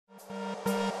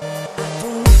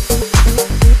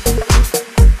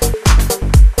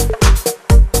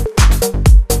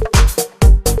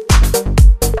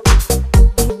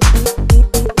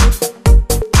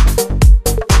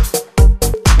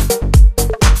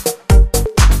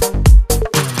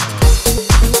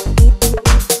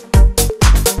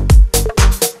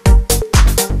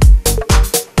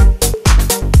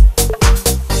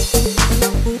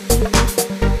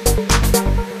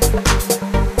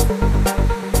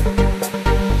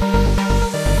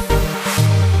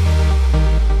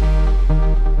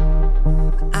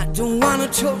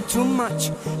talk too much.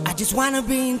 I just wanna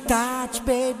be in touch,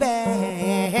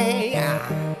 baby.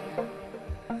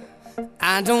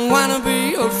 I don't wanna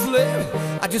be your slave.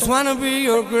 I just wanna be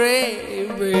your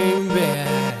grave, baby.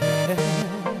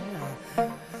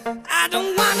 I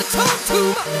don't wanna talk too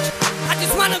much. I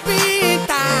just wanna be in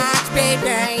touch,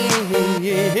 baby.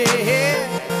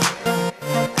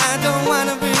 I don't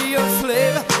wanna be your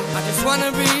slave. I just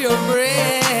wanna be your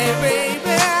grave, baby.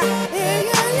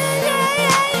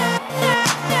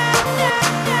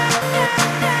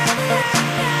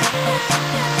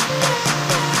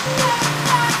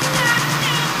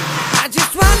 I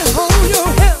just wanna hold your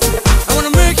hand. I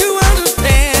wanna make you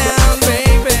understand,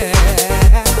 baby.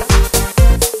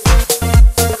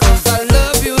 'Cause I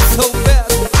love you so bad.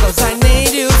 'Cause I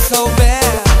need you so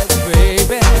bad,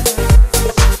 baby.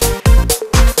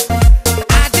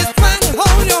 I just wanna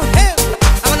hold your hand.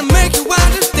 I wanna make you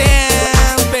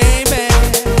understand, baby.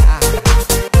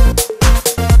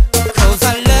 'Cause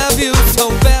I love you so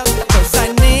bad. 'Cause I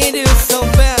need you so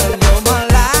bad. You're my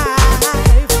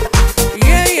life.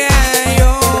 Yeah, yeah,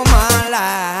 you're my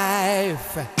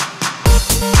life.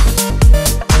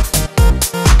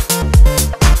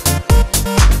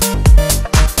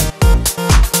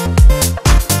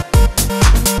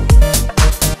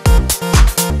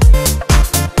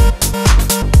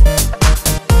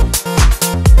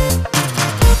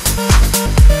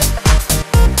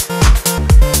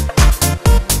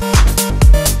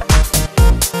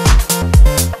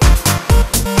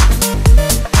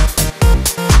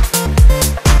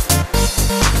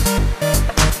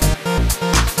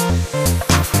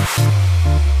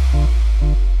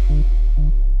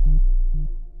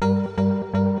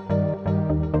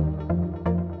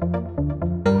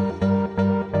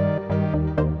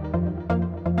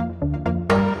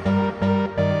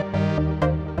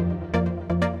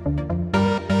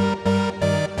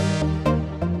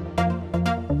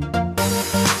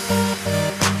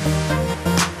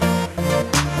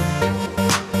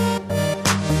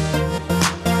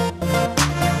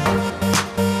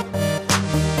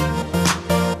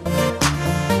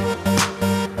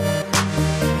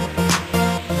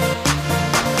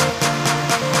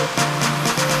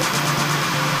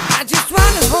 I just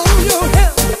wanna hold your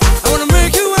hand. I wanna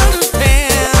make you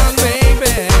understand,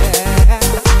 baby.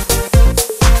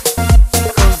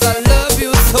 'Cause I love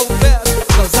you so bad.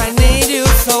 'Cause I need you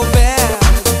so bad,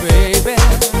 baby.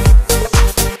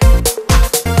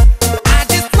 I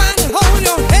just wanna hold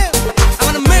your hand. I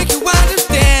wanna make you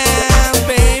understand,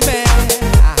 baby.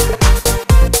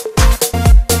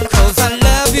 'Cause I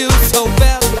love you so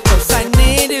bad. 'Cause I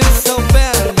need you so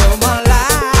bad. You're my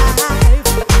life.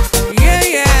 Yeah,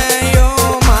 yeah,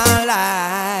 you're my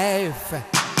life.